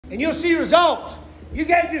And you'll see results. You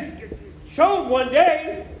can't just show one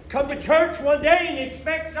day, come to church one day and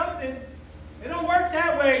expect something. It don't work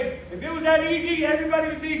that way. If it was that easy, everybody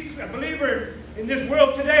would be a believer in this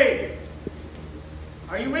world today.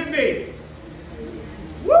 Are you with me?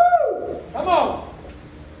 Woo! Come on.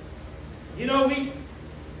 You know, the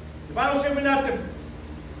Bible said we're not to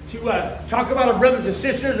talk about our brothers and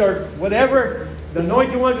sisters or whatever, the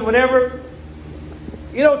anointed ones or whatever.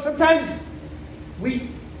 You know, sometimes we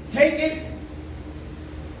take it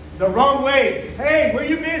the wrong way. Hey, where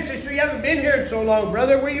you been, sister? You haven't been here in so long,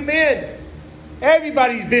 brother. Where you been?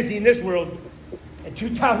 Everybody's busy in this world in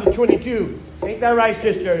 2022. Ain't that right,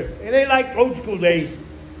 sister? It ain't like old school days.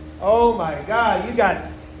 Oh my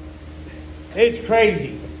God, it's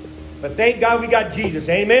crazy. But thank God we got Jesus.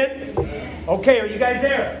 Amen? Amen. Okay, are you guys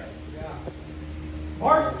there? Yeah.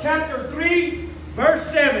 Mark chapter 3, verse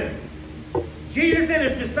 7. Jesus and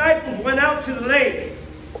his disciples went out to the lake,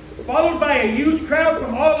 followed by a huge crowd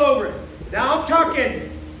from all over. Now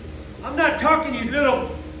I'm not talking these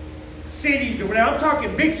little cities or whatever. I'm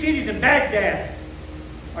talking big cities in Baghdad.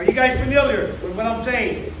 Are you guys familiar with what I'm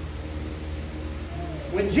saying?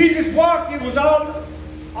 When Jesus walked, it was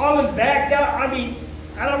all in Baghdad. I mean,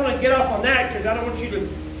 I don't want to get off on that because I don't want you to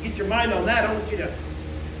get your mind on that. I want you to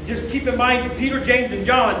just keep in mind Peter, James, and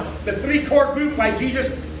John, the three core group. Why Jesus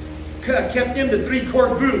kept them the three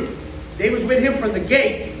core group. They was with him from the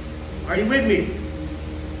gate. Are you with me?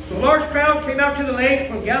 So large crowds came out to the lake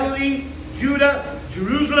from Galilee, Judah,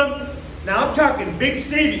 Jerusalem. Now I'm talking big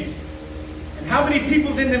cities. And how many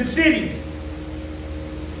people's in them cities?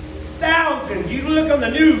 Thousands. You look on the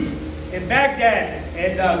news in Baghdad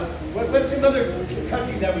and what's some other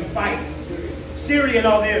countries that we fight? Syria and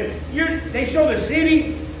all them. They show the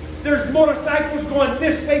city. There's motorcycles going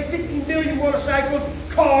this way, 50 million motorcycles,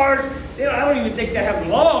 cars. I don't even think they have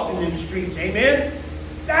laws in them streets. Amen?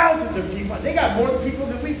 Thousands of people. They got more people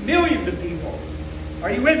than we, millions of people.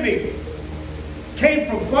 Are you with me? Came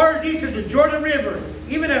from far as east of the Jordan River,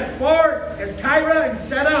 even as far as Tyre and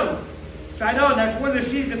Sidon. Sidon, that's one of the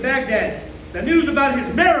cities in Baghdad. The news about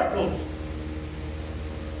his miracles.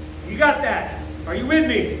 You got that? Are you with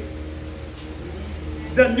me?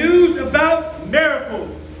 The news about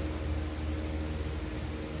miracles.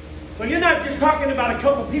 So you're not just talking about a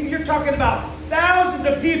couple people, you're talking about thousands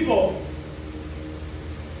of people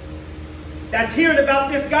that's hearing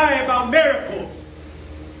about this guy about miracles.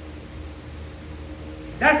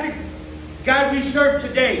 That's the guy we serve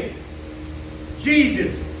today.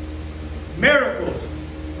 Jesus. Miracles.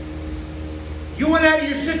 You want out of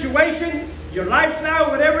your situation, your lifestyle,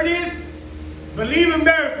 whatever it is, believe in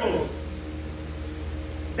miracles.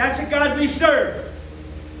 That's the God we serve.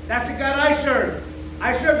 That's the God I serve.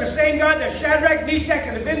 I serve the same God that Shadrach, Meshach,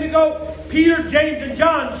 and Abednego, Peter, James, and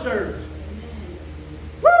John serves.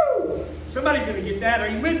 Woo! Somebody's going to get that. Are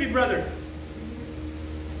you with me, brother?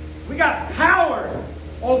 We got power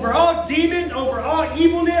over all demon, over all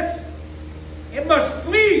evilness. It must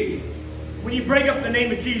flee when you break up the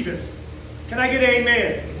name of Jesus. Can I get an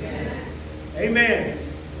amen? Amen. Amen.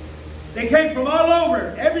 They came from all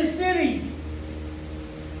over, every city.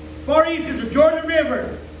 Far east of the Jordan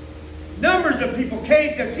River. Numbers of people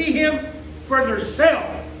came to see him for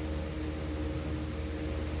themselves.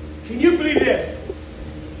 Can you believe this?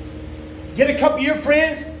 Get a couple of your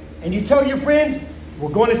friends and you tell your friends,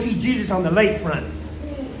 we're going to see Jesus on the lakefront.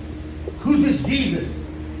 Who's this Jesus?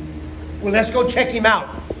 Well, let's go check him out.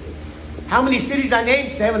 How many cities I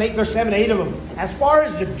named? 7, 8. There's 7, 8 of them. As far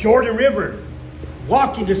as the Jordan River,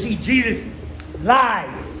 walking to see Jesus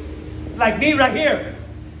live, like me right here.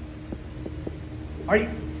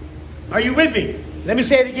 Are you with me? Let me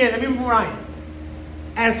say it again. Let me move Ryan.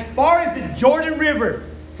 As far as the Jordan River,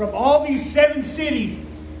 from all these 7 cities,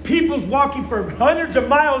 people's walking for hundreds of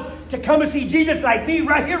miles to come and see Jesus, like me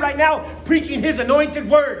right here, right now, preaching his anointed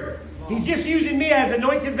word. He's just using me as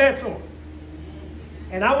anointed vessel.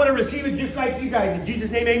 And I want to receive it just like you guys. In Jesus'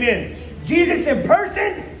 name, amen. Jesus in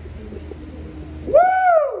person.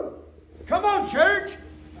 Woo! Come on, church.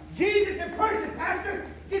 Jesus in person. Pastor,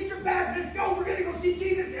 get your bag. Let's go. We're going to go see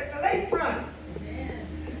Jesus at the lakefront.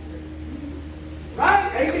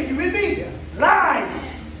 Right? Amen. You with me? Live.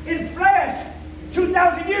 In flesh.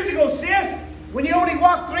 2,000 years ago, sis. When he only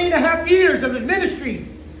walked 3.5 years of his ministry.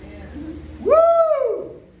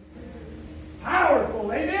 Woo!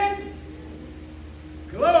 Powerful. Amen.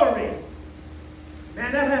 Glory.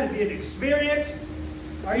 Man, that had to be an experience.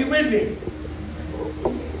 Are you with me?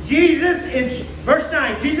 Verse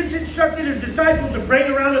 9, Jesus instructed his disciples to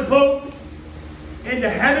bring around a boat and to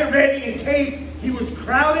have it ready in case he was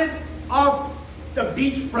crowded off the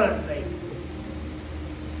beachfront thing.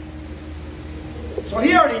 So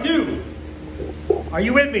he already knew. Are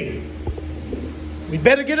you with me? We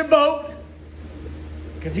better get a boat.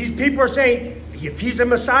 Because these people are saying, if he's the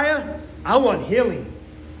Messiah, I want healing.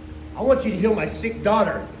 I want you to heal my sick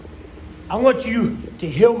daughter. I want you to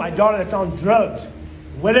heal my daughter that's on drugs.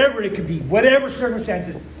 Whatever it could be, whatever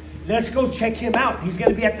circumstances. Let's go check him out. He's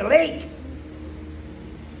going to be at the lake.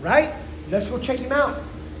 Right? Let's go check him out.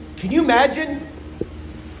 Can you imagine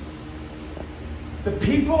the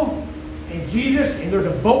people and Jesus, and there's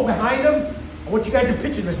a boat behind them? I want you guys to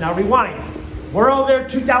picture this now. Rewind. We're all there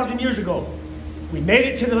 2,000 years ago. We made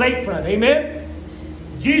it to the lakefront. Amen?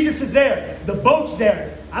 Jesus is there. The boat's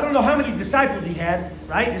there. I don't know how many disciples he had,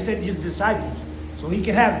 right? It said his disciples. So he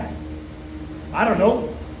could have, I don't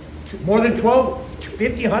know, more than 12,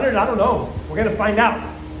 50, 100, I don't know. We're going to find out.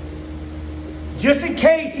 Just in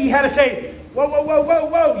case he had to say, whoa, whoa, whoa, whoa,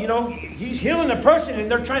 whoa. You know, he's healing a person and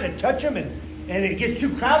they're trying to touch him and it gets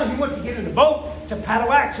too crowded. He wants to get in the boat to paddle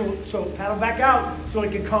back, so paddle back out so he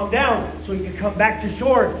can calm down, so he can come back to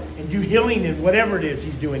shore and do healing and whatever it is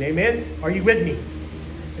he's doing. Amen? Are you with me?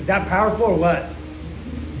 Is that powerful or what?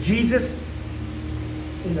 Jesus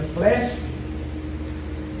in the flesh.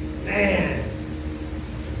 Man.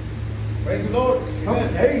 Praise the Lord. Come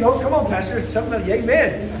on, there you go. Come on, Pastor. Somebody,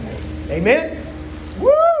 amen. Amen.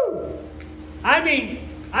 Woo! I mean,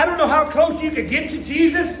 I don't know how close you could get to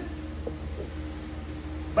Jesus,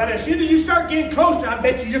 but as soon as you start getting closer, I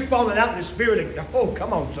bet you're falling out in the spirit. Oh,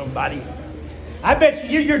 come on, somebody. I bet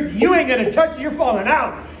you ain't gonna touch it. You're falling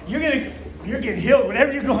out. You're getting healed,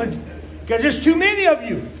 whatever you're going to. Because there's too many of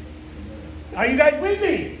you. Are you guys with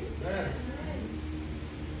me?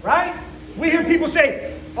 Right? We hear people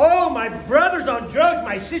say, oh, my brother's on drugs.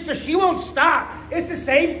 My sister, she won't stop. It's the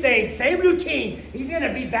same thing, same routine. He's going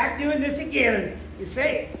to be back doing this again. You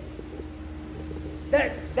say,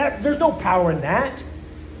 there's no power in that.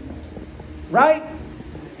 Right?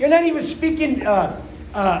 You're not even speaking good,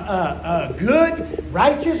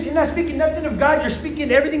 righteous. You're not speaking nothing of God. You're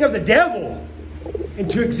speaking everything of the devil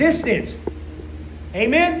into existence.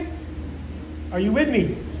 Amen? Are you with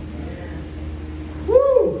me?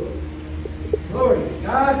 Woo! Glory to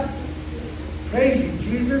God. Praise you,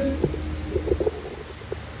 Jesus.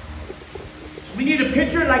 So we need a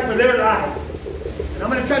picture like we're there live. And I'm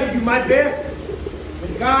going to try to do my best.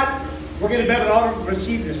 With God, we're going to be able to all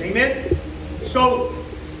receive this. Amen? So,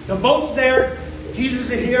 the boat's there. Jesus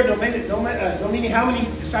is here. No matter how many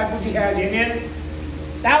disciples he has. Amen?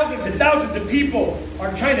 Thousands and thousands of people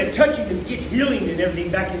are trying to touch him and get healing and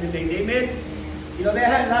everything back in the day. Amen? You know, they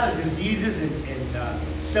had a lot of diseases and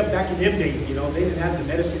stuff back in them days. You know, they didn't have the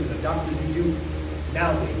medicine and the doctors we do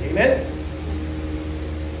nowadays. Amen?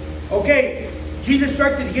 Okay, Jesus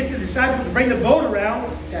instructed to get the disciples to bring the boat around,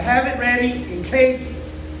 to have it ready in case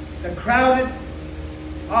the crowded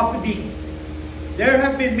off the beach. There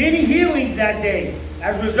have been many healings that day.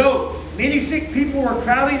 As a result, many sick people were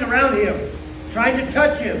crowding around him, trying to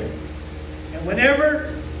touch him. And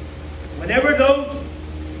whenever those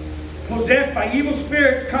possessed by evil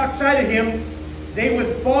spirits caught sight of him, they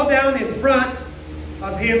would fall down in front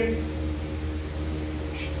of him,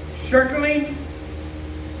 circling,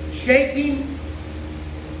 shaking,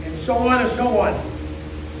 and so on and so on.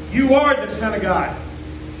 You are the Son of God.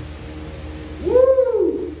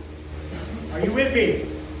 Woo! Are you with me?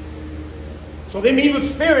 So them evil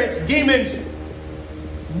spirits, demons,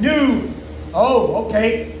 knew, oh,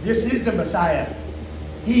 okay, this is the Messiah.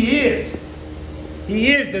 He is.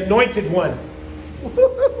 He is the anointed one.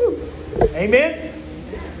 Amen?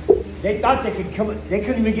 They thought they could come, they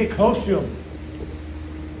couldn't even get close to him.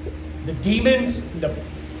 The demons, the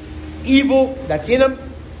evil that's in them,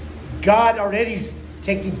 God already is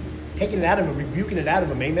taking it out of him, rebuking it out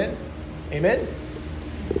of him. Amen? Amen?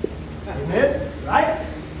 Amen? Right?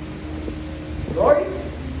 Glory?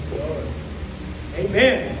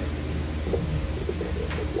 Amen.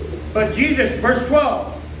 But Jesus, verse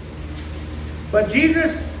 12. But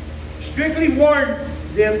Jesus strictly warned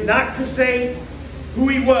them not to say who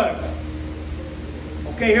he was.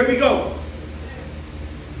 Okay, here we go.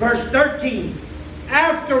 Verse 13.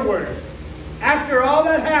 Afterward, after all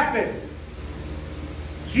that happened,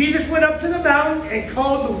 Jesus went up to the mountain and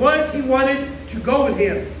called the ones he wanted to go with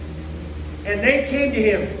him. And they came to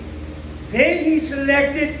him. Then he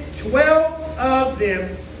selected 12 of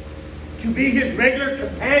them to be his regular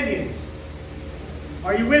companions.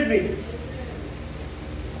 Are you with me?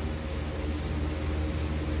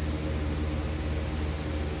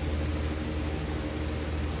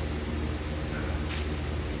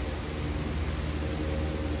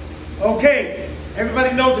 Okay,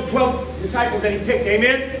 everybody knows the 12 disciples that he picked,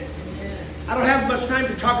 amen? I don't have much time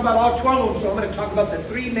to talk about all 12 of them, so I'm going to talk about the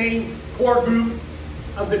three main core group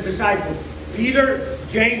of the disciples. Peter,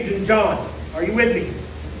 James, and John. Are you with me?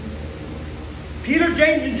 Peter,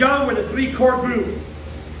 James, and John were the three core group.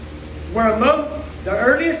 Were among the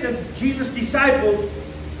earliest of Jesus' disciples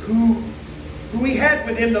who he had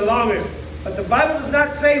with him the longest. But the Bible does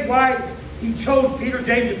not say why he chose Peter,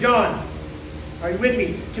 James, and John. Are you with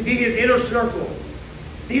me? To be his inner circle.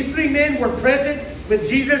 These three men were present with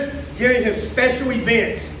Jesus during his special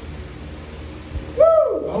events.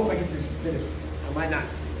 Woo! I hope I get this finished. I might not.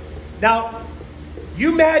 Now,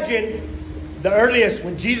 you imagine the earliest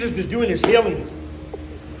when Jesus was doing his healings.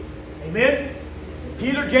 Amen?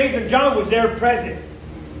 Peter, James, and John was there present,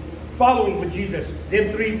 following with Jesus.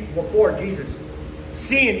 Them three before Jesus.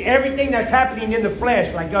 Seeing everything that's happening in the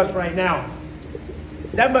flesh like us right now.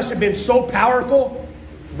 That must have been so powerful.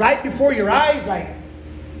 Right before your eyes, like,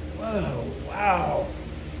 whoa, wow.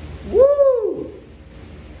 Woo!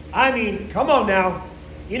 I mean, come on now.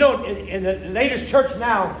 You know, in the latest church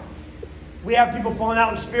now, we have people falling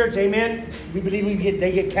out in spirits, amen? We believe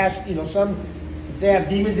they get cast, you know, some, if they have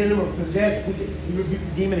demons in them or possessed, we rebuke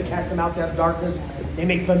the demon and cast them out to darkness. They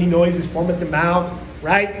make funny noises, foam at the mouth,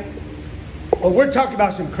 right? Well, we're talking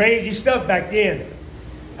about some crazy stuff back then.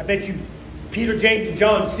 I bet you Peter, James, and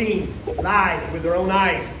John seen live with their own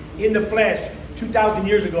eyes, in the flesh, 2,000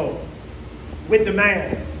 years ago, with the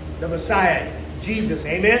man, the Messiah, Jesus,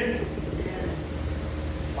 amen?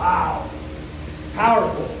 Wow.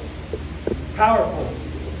 Powerful. Powerful.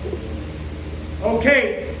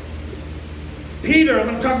 Okay. Peter, I'm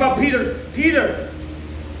going to talk about Peter. Peter,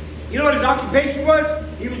 you know what his occupation was?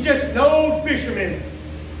 He was just an old fisherman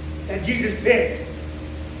that Jesus picked.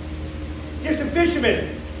 Just a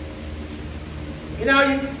fisherman. You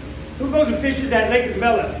know, who goes and fishes at Lake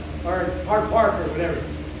Isabella or Park Park or whatever?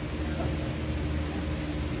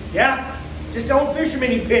 Yeah? Just an old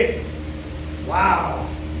fisherman he picked. Wow.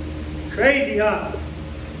 Crazy, huh?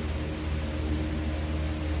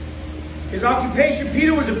 His occupation,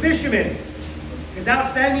 Peter was a fisherman. His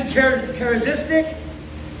outstanding characteristic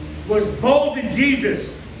was bold in Jesus.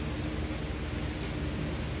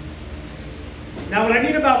 Now, what I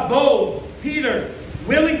mean about bold, Peter,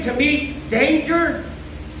 willing to meet danger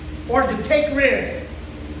or to take risks.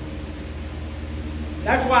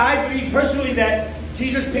 That's why I believe personally that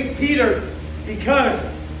Jesus picked Peter because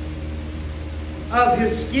of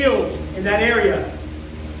his skills in that area.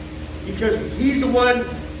 Because he's the one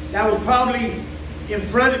that was probably in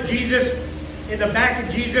front of Jesus, in the back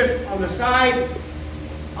of Jesus, on the side,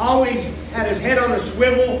 always had his head on a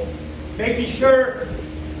swivel, making sure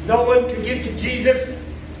no one could get to Jesus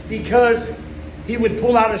because he would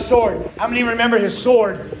pull out a sword. How many remember his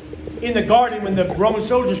sword in the garden when the Roman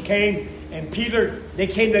soldiers came and Peter, they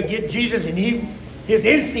came to get Jesus, and his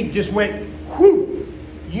instinct just went, whew,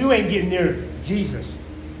 you ain't getting near Jesus.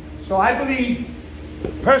 So I believe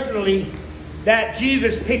personally that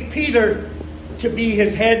Jesus picked Peter to be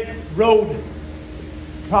his head road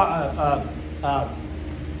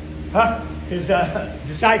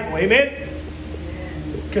disciple. Amen?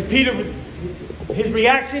 Because Peter, his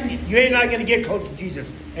reaction, you ain't not going to get close to Jesus.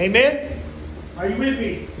 Amen? Are you with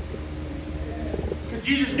me? Because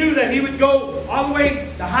Jesus knew that he would go all the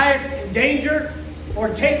way the highest in danger or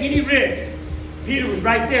take any risk. Peter was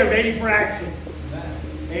right there ready for action.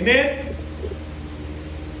 Amen?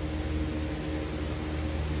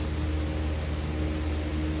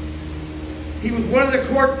 He was one of the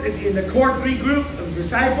core three group of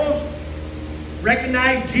disciples.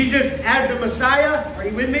 Recognized Jesus as the Messiah. Are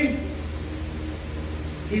you with me?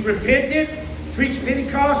 He repented, preached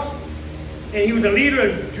Pentecost, and he was a leader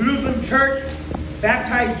of Jerusalem church,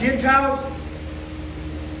 baptized Gentiles.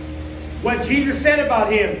 What Jesus said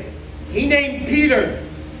about him, he named Peter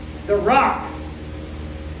the Rock.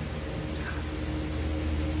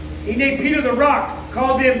 He named Peter the Rock,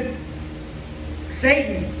 called him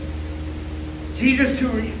Satan. Jesus to...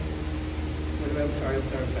 I'm sorry.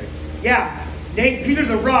 Yeah, named Peter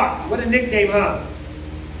the Rock. What a nickname, huh?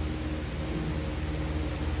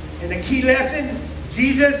 And the key lesson,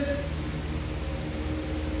 Jesus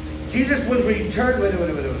was returned. Wait.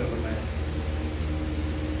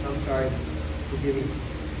 I'm sorry. Forgive me.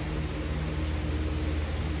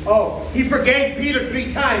 Oh, he forgave Peter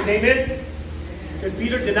 3 times. Amen? Because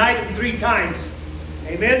Peter denied him 3 times.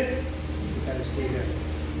 Amen? Got to stay there.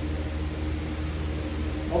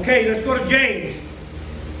 Okay, let's go to James.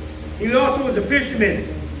 He also was a fisherman.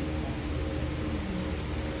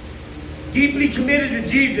 Deeply committed to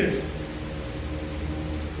Jesus.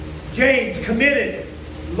 James, committed,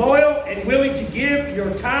 loyal, and willing to give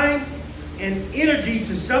your time and energy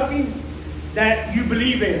to something that you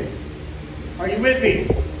believe in. Are you with me?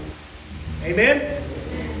 Amen?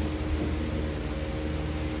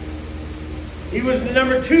 He was the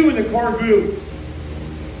number 2 in the core group.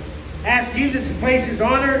 Asked Jesus to place his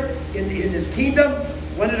honor in his kingdom.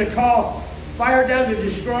 Wanted to call fire down to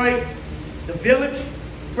destroy the village.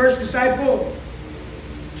 First disciple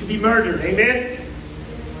to be murdered. Amen.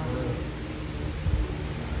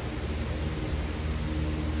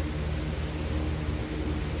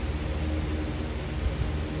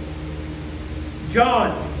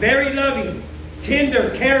 John, very loving,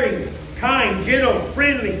 tender, caring, kind, gentle,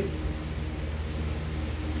 friendly.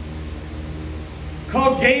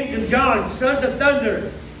 Called James and John sons of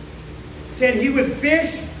thunder. Said he would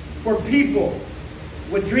fish for people,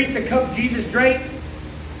 would drink the cup Jesus drank,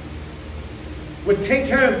 would take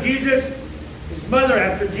care of Jesus, his mother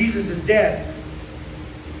after Jesus' death.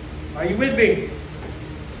 Are you with me?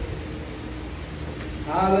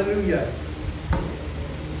 Hallelujah.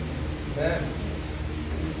 Amen.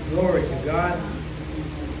 Glory to God.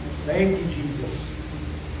 Thank you, Jesus.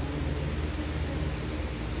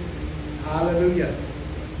 Hallelujah.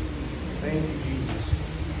 Thank you, Jesus.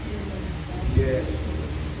 Yes.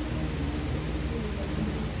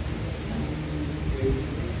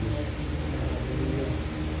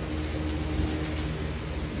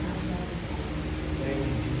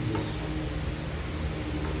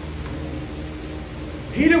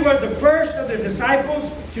 Peter was the first of the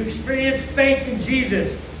disciples to experience faith in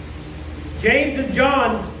Jesus. James and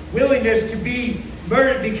John's willingness to be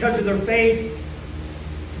murdered because of their faith.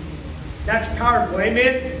 That's powerful.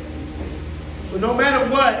 Amen? So no matter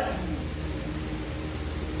what,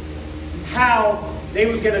 how they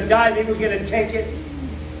was going to die, they was going to take it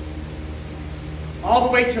all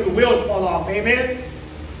the way till the wheels fall off. Amen?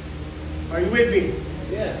 Are you with me?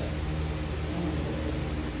 Yeah.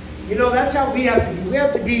 You know, that's how we have to be. We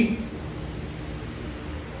have to be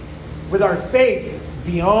with our faith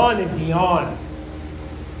beyond and beyond.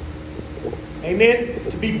 Amen?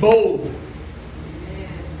 To be bold.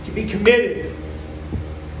 To be committed.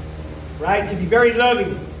 Right? To be very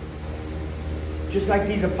loving. Just like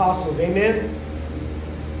these apostles. Amen?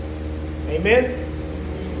 Amen?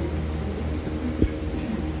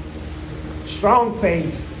 Strong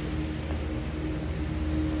faith.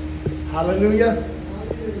 Hallelujah.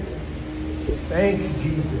 Thank you,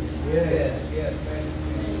 Jesus. Yes, yes, thank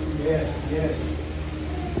you. yes, yes.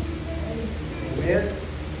 Amen.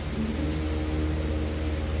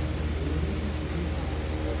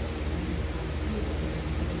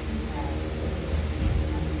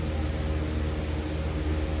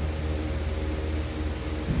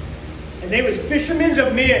 And they was fishermen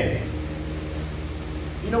of men.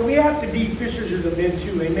 You know, we have to be fishers of men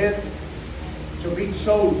too. Amen. To reach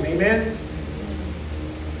souls. Amen.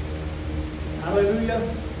 Hallelujah.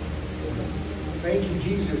 Thank you,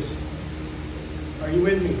 Jesus. Are you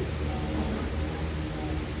with me?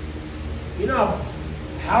 You know how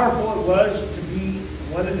powerful it was to be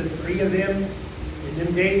one of the 3 of them in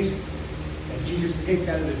them days that Jesus picked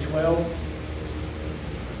out of the 12?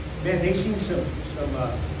 Man, they seen some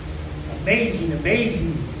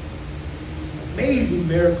amazing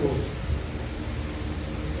miracles.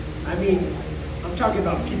 I mean, I'm talking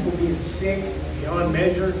about people being sick beyond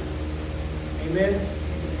measure. Amen?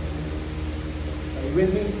 Are you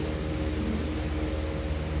with me?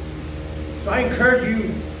 So I encourage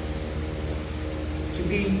you to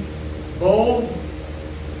be bold,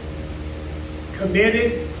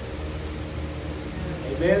 committed,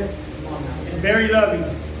 amen, and very loving.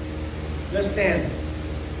 Let's stand.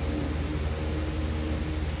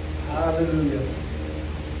 Hallelujah.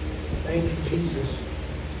 Thank you, Jesus.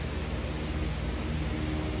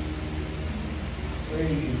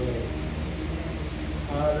 Praise you, Lord.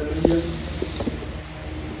 Hallelujah.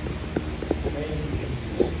 Thank you,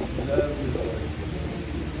 Jesus. We love you, Lord.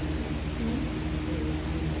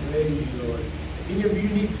 Praise you, Lord. If any of you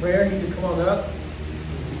need prayer, you need to come on up.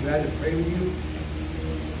 We'll be glad to pray with you.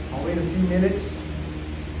 I'll wait a few minutes.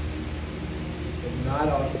 If not,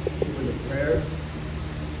 I'll give her the prayer.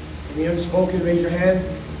 Any unspoken, raise your hand.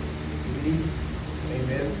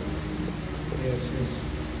 Amen. Yes, yes.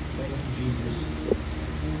 Thank you, Jesus.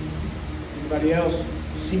 Anybody else?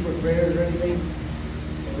 Secret prayers or anything?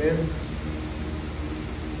 Amen.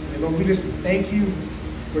 And Lord, we just thank you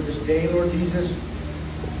for this day, Lord Jesus.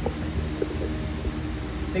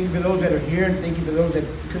 Thank you for those that are here, and thank you for those that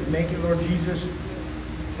couldn't make it, Lord Jesus.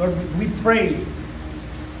 Lord, we pray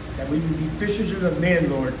that we would be fishers of men,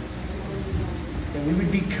 Lord. That we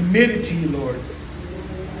would be committed to you, Lord.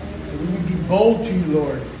 That we would be bold to you,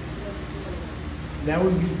 Lord. And that we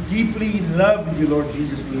would be deeply in love with you, Lord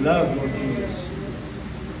Jesus. We love, Lord Jesus.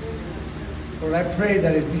 Lord, I pray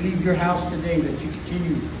that as we leave your house today, that you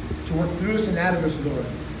continue to work through us and out of us, Lord.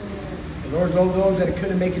 And Lord, those that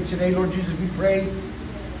couldn't make it today, Lord Jesus, we pray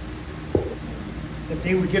that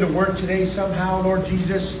they would get to work today somehow, Lord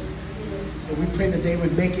Jesus. And we pray that they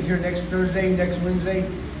would make it here next Thursday, next Wednesday,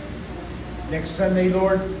 next Sunday,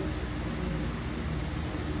 Lord.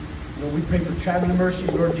 Lord, we pray for traveling mercies,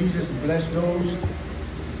 Lord Jesus, and bless those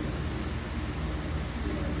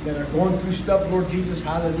that are going through stuff, Lord Jesus.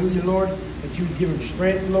 Hallelujah, Lord. That you would give them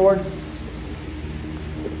strength, Lord,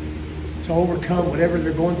 to overcome whatever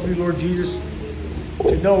they're going through, Lord Jesus.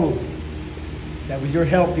 To know that with your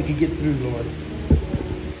help they can get through, Lord.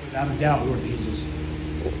 Without a doubt, Lord Jesus.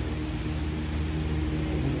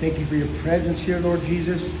 We thank you for your presence here, Lord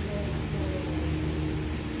Jesus.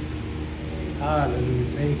 Hallelujah.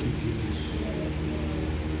 Thank you, Jesus.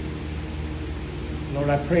 Lord,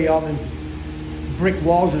 I pray all the brick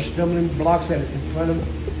walls or stumbling blocks that is in front of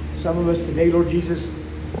some of us today, Lord Jesus,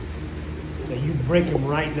 that you break them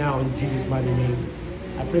right now in Jesus' mighty name.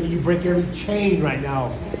 I pray that you break every chain right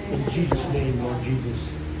now in Jesus' name, Lord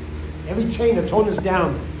Jesus. Every chain that's holding us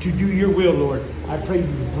down to do your will, Lord, I pray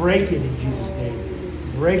you break it in Jesus'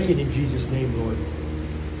 name. Break it in Jesus' name, Lord.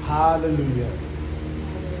 Hallelujah.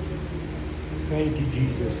 Thank you,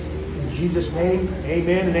 Jesus. In Jesus' name,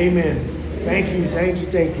 amen and amen. Thank you, thank you,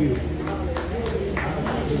 thank you.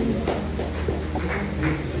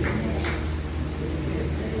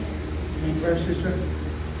 Any prayer, sister?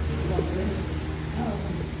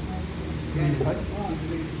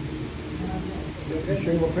 You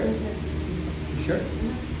sure you want prayer? You sure?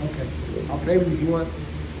 Okay. I'll pray with you if you want.